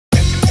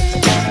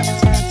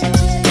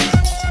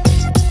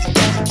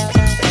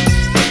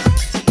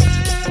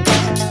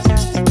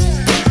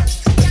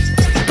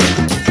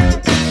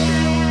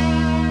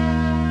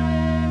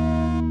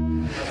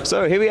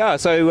So here we are.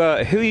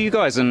 So who are you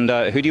guys and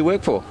who do you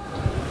work for?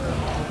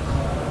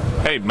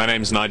 Hey, my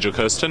name's Nigel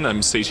Kirsten. I'm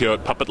CTO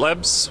at Puppet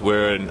Labs.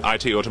 We're an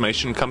IT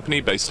automation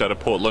company based out of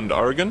Portland,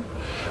 Oregon.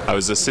 I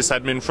was a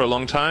sysadmin for a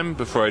long time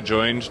before I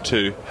joined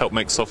to help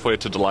make software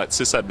to delight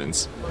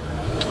sysadmins.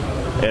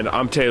 And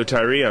I'm Teo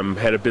Tyree. I'm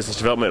head of business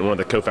development and one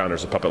of the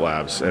co-founders of Puppet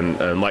Labs.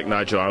 And like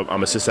Nigel,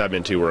 I'm a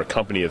sysadmin too. We're a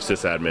company of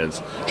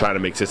sysadmins trying to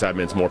make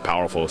sysadmins more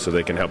powerful so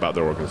they can help out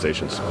their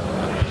organizations.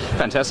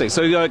 Fantastic.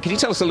 So can you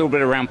tell us a little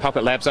bit around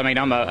Puppet Labs? I mean,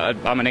 I'm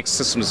an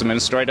ex-systems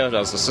administrator. I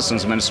was a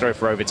systems administrator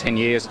for over 10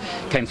 years.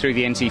 Came through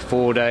the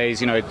NT4 days,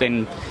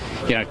 then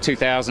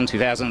 2000,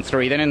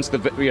 2003, then into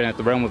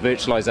the realm of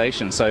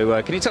virtualization.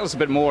 So can you tell us a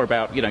bit more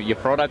about your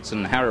product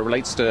and how it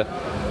relates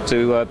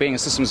to being a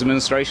systems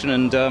administration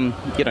and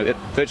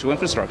virtual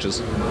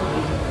infrastructures?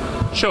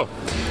 Sure.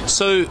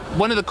 So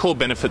one of the core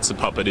benefits of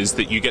Puppet is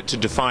that you get to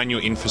define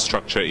your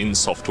infrastructure in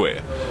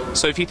software.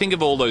 So if you think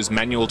of all those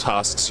manual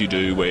tasks you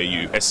do where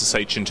you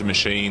SSH into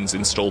machines,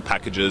 install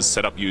packages,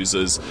 set up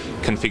users,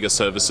 configure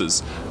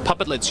services,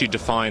 Puppet lets you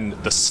define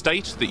the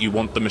state that you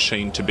want the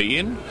machine to be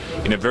in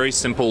a very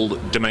simple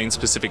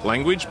domain-specific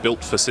language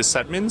built for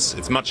sysadmins.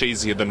 It's much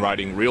easier than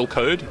writing real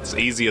code. It's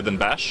easier than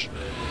Bash.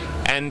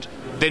 And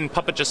then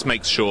Puppet just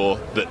makes sure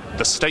that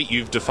the state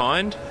you've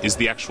defined is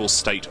the actual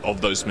state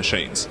of those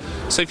machines.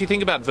 So if you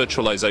think about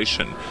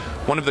virtualization,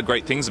 one of the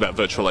great things about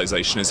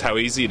virtualization is how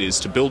easy it is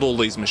to build all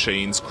these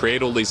machines,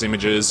 create all these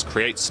images,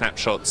 create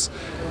snapshots,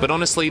 but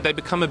honestly they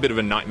become a bit of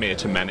a nightmare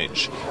to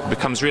manage. It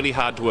becomes really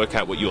hard to work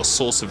out what your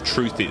source of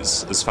truth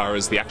is as far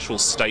as the actual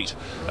state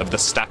of the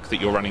stack that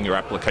you're running your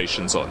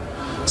applications on.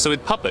 So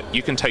with Puppet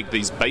you can take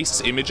these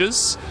base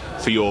images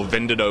for your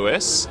vended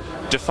OS,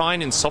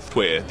 define in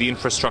software the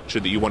infrastructure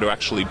that you want to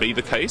actually be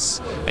the case,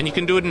 and you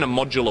can do it in a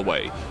modular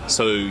way.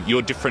 So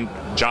your different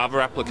Java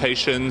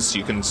applications,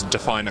 you can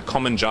define a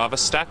common Java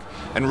stack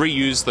and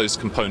reuse those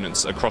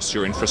components across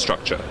your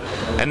infrastructure.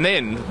 And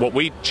then what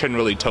we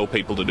generally tell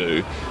people to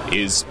do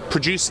is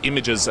produce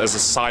images as a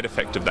side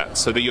effect of that,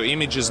 so that your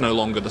image is no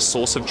longer the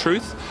source of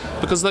truth,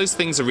 because those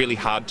things are really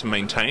hard to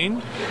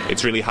maintain.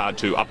 It's really hard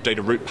to update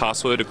a root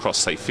password across,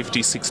 say,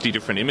 50, 60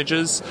 different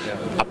images,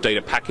 update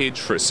a package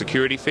for a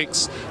security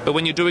fix. But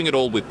when you're doing it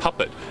all with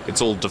Puppet,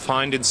 it's all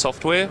defined in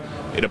software,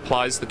 it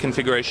applies the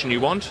configuration you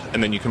want,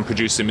 and then you can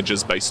produce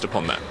images based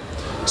upon that.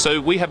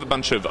 So we have a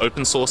bunch of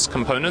open source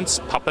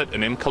components, Puppet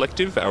and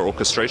mCollective, our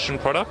orchestration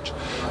product,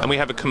 and we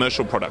have a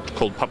commercial product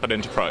called Puppet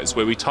Enterprise,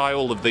 where we tie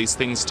all of these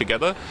things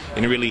together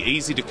in a really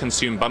easy to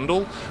consume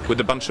bundle with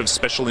a bunch of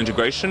special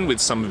integration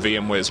with some of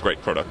VMware's great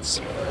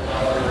products.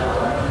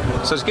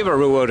 So to give a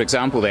real-world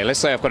example there, let's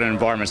say I've got an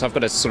environment, I've got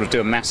to sort of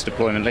do a mass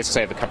deployment, let's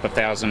say I have a couple of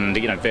thousand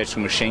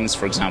virtual machines,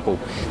 for example.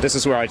 This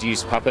is where I'd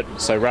use Puppet.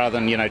 So rather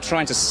than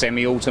trying to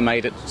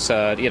semi-automate it,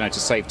 to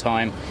save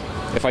time,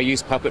 if I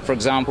use Puppet, for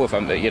example, if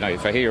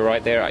I hear you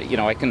right there,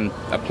 I can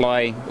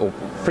apply or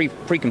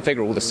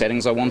pre-configure all the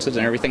settings I wanted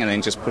and everything, and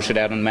then just push it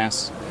out en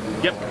masse.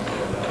 Yep.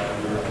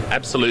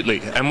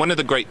 Absolutely. And one of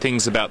the great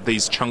things about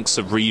these chunks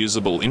of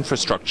reusable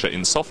infrastructure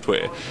in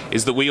software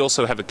is that we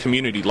also have a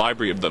community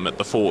library of them at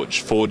the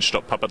Forge,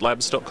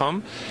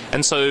 forge.puppetlabs.com.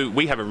 And so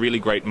we have a really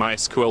great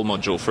MySQL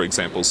module, for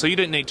example. So you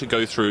don't need to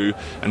go through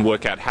and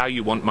work out how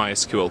you want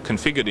MySQL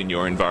configured in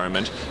your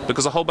environment,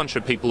 because a whole bunch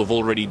of people have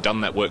already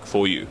done that work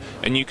for you.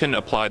 And you can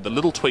apply the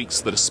little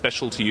tweaks that are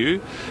special to you.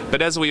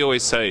 But as we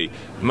always say,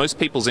 most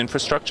people's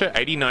infrastructure,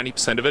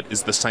 80–90% of it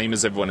is the same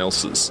as everyone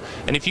else's.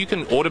 And if you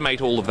can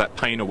automate all of that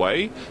pain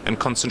away and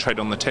concentrate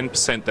on the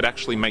 10% that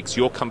actually makes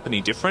your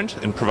company different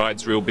and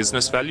provides real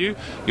business value,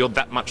 you're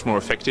that much more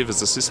effective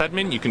as a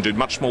sysadmin. You can do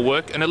much more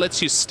work, and it lets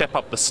you step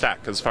up the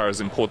stack as far as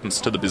importance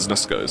to the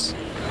business goes.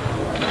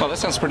 Well, that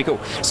sounds pretty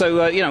cool.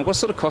 So, what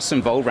sort of costs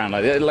involved around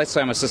that? Let's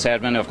say I'm a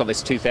sysadmin, I've got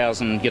this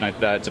 2,000,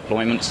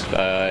 deployment,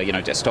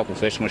 desktop or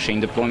virtual machine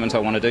deployment I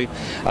want to do.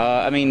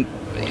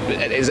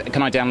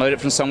 Can I download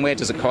it from somewhere?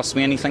 Does it cost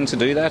me anything to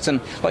do that?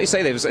 And like you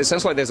say, it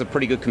sounds like there's a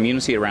pretty good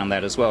community around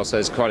that as well. So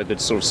there's quite a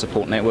good sort of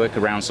support network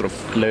around sort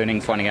of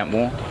learning, finding out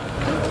more.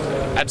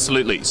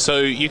 Absolutely. So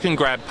you can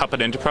grab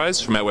Puppet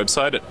Enterprise from our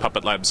website at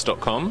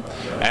puppetlabs.com,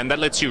 and that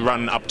lets you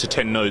run up to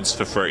 10 nodes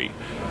for free.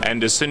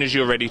 And as soon as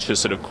you're ready to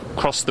sort of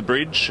cross the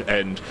bridge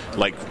and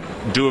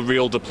do a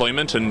real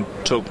deployment and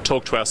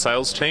talk to our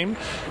sales team,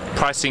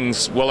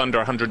 pricing's well under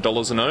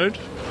 $100 a node,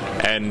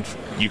 and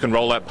you can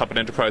roll out Puppet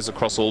Enterprise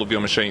across all of your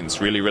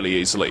machines really, really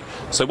easily.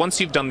 So once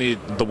you've done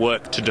the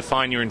work to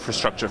define your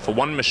infrastructure for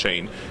one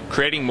machine,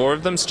 creating more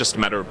of them is just a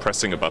matter of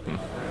pressing a button.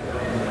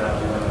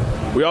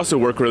 We also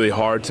work really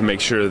hard to make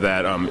sure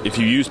that if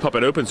you use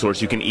Puppet open source,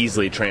 you can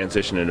easily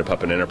transition into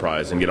Puppet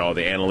Enterprise and get all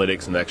the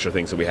analytics and the extra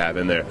things that we have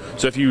in there.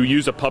 So if you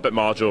use a Puppet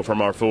module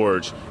from our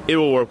Forge, it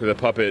will work with a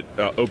Puppet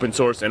open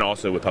source and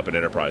also with Puppet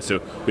Enterprise.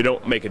 So we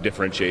don't make a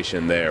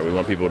differentiation there. We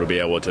want people to be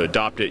able to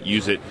adopt it,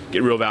 use it,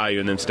 get real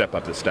value, and then step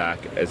up the stack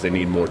as they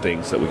need more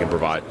things that we can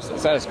provide. So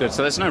that's good.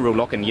 So there's no real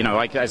lock-in.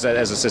 As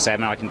a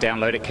sysadmin, I can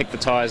download it, kick the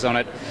tires on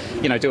it,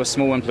 do a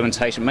small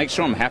implementation, make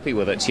sure I'm happy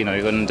with it,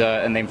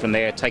 and then from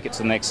there take it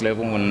to the next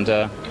level. And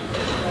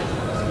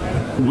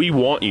we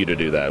want you to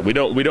do that. We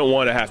don't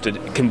want to have to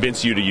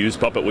convince you to use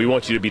Puppet. We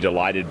want you to be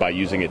delighted by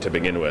using it to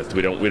begin with.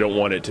 We don't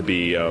want it to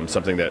be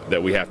something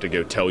that we have to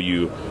go tell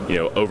you,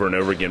 over and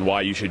over again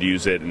why you should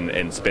use it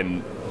and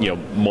spend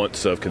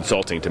months of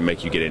consulting to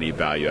make you get any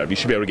value out of it. You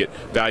should be able to get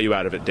value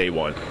out of it day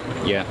one.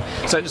 Yeah.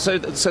 So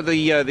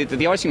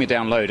the item you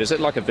download, is it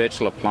like a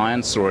virtual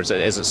appliance, or is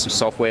it some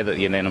software that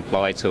you then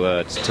apply to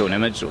an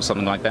image or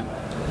something like that?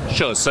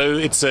 Sure, so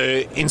it's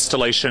a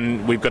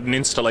installation. We've got an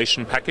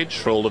installation package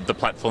for all of the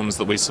platforms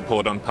that we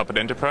support on Puppet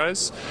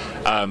Enterprise.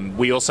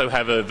 We also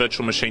have a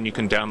virtual machine you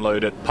can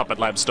download at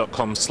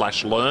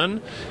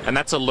puppetlabs.com/learn, and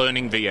that's a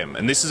learning VM.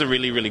 And this is a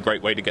really, really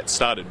great way to get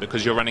started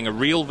because you're running a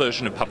real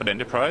version of Puppet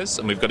Enterprise,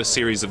 and we've got a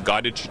series of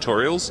guided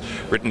tutorials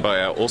written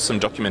by our awesome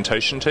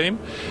documentation team.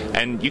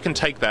 And you can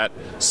take that,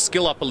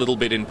 skill up a little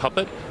bit in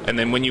Puppet, and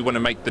then when you want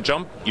to make the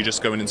jump, you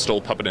just go and install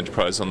Puppet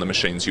Enterprise on the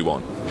machines you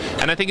want.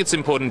 And I think it's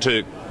important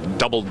to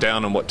double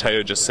down on what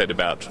Teo just said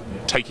about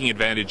taking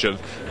advantage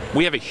of.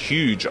 We have a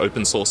huge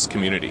open source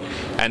community,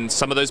 and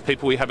some of those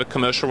people we have a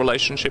commercial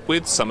relationship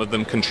with, some of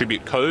them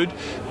contribute code,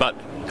 but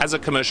as a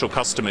commercial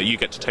customer you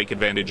get to take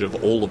advantage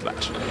of all of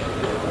that.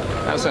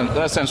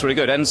 That sounds really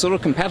good. And sort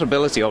of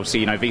compatibility,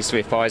 obviously,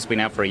 vSphere 5 has been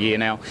out for a year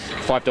now.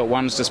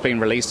 5.1's just been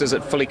released. Is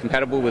it fully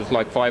compatible with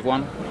like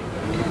 5.1?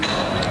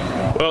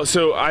 Well,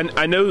 so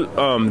I know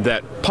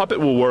that Puppet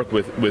will work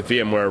with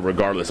VMware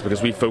regardless,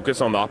 because we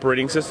focus on the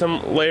operating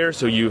system layer,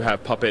 so you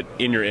have Puppet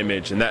in your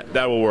image, and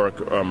that will work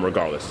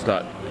regardless. It's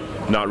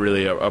not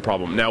really a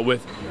problem. Now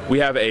we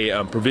have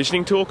a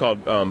provisioning tool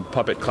called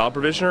Puppet Cloud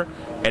Provisioner,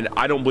 and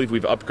I don't believe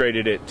we've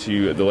upgraded it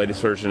to the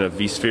latest version of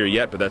vSphere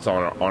yet, but that's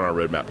on our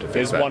roadmap to fix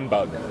There's that. one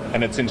bug,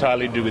 and it's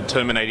entirely to do with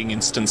terminating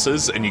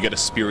instances, and you get a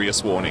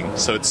spurious warning.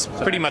 So it's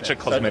pretty much a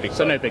cosmetic.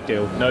 So no big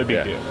deal. No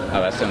big deal.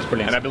 Oh, that sounds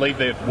brilliant. And I believe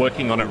they're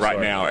working on it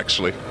right now,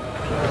 actually.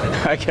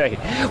 Okay,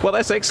 well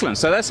that's excellent.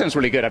 So that sounds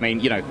really good. I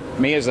mean,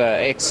 me as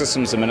a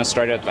ex-systems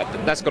administrator,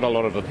 that's got a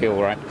lot of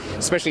appeal, right?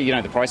 Especially,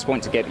 the price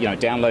point to get,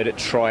 download it,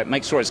 try it,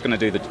 make sure it's going to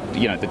do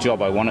the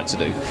job I want it to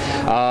do,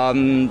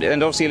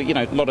 and obviously,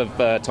 a lot of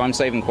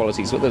time-saving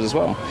qualities with it as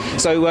well.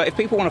 So if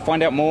people want to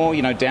find out more,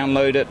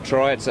 download it,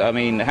 try it. I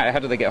mean, how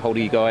do they get hold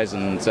of you guys,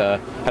 and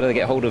how do they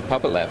get hold of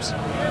Puppet Labs?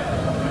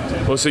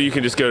 Well, so you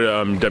can just go to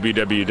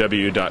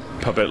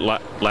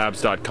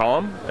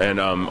www.puppetlabs.com, and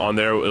on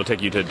there it'll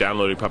take you to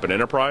downloading Puppet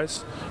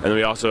Enterprise. And then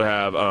we also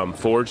have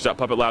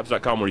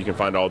forge.puppetlabs.com, where you can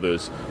find all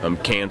those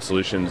canned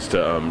solutions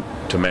to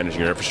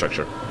managing your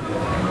infrastructure.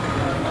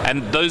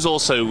 And those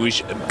also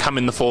come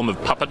in the form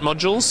of Puppet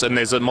modules, and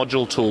there's a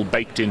module tool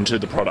baked into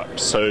the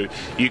product. So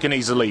you can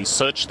easily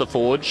search the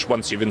Forge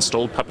once you've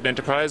installed Puppet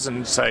Enterprise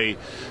and say,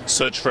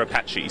 search for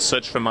Apache,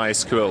 search for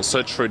MySQL,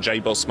 search for a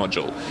JBoss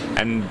module,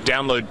 and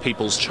download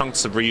people's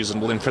chunks of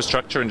reusable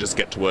infrastructure and just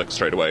get to work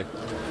straight away.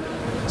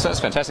 So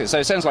that's fantastic. So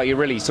it sounds like you're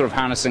really sort of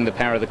harnessing the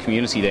power of the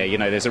community there.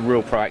 There's a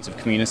real proactive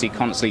community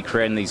constantly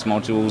creating these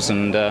modules,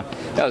 and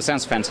that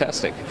sounds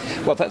fantastic.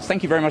 Well,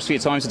 thank you very much for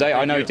your time today.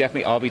 I know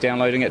definitely I'll be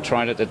downloading it,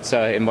 trying it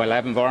in my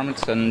lab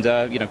environment, and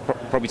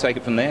probably take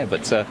it from there.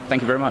 But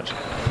thank you very much.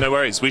 No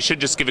worries. We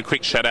should just give a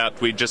quick shout out.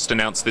 We just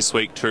announced this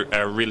week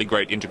a really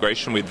great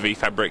integration with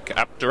vFabric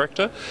App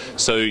Director.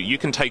 So you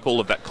can take all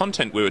of that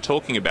content we were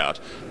talking about,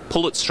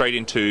 pull it straight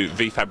into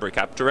vFabric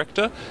App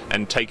Director,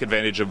 and take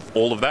advantage of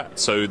all of that.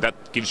 So that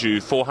gives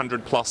you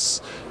 400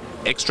 plus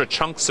extra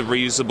chunks of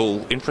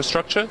reusable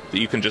infrastructure that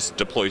you can just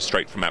deploy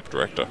straight from App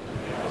Director.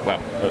 Wow,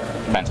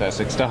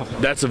 fantastic stuff.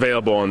 That's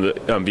available on the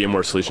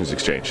VMware Solutions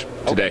Exchange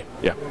today. Okay.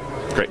 Yeah,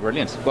 great.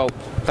 Brilliant. Well,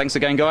 thanks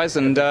again, guys,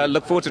 and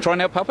look forward to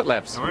trying out Puppet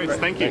Labs. All right,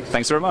 thank you.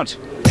 Thanks very much.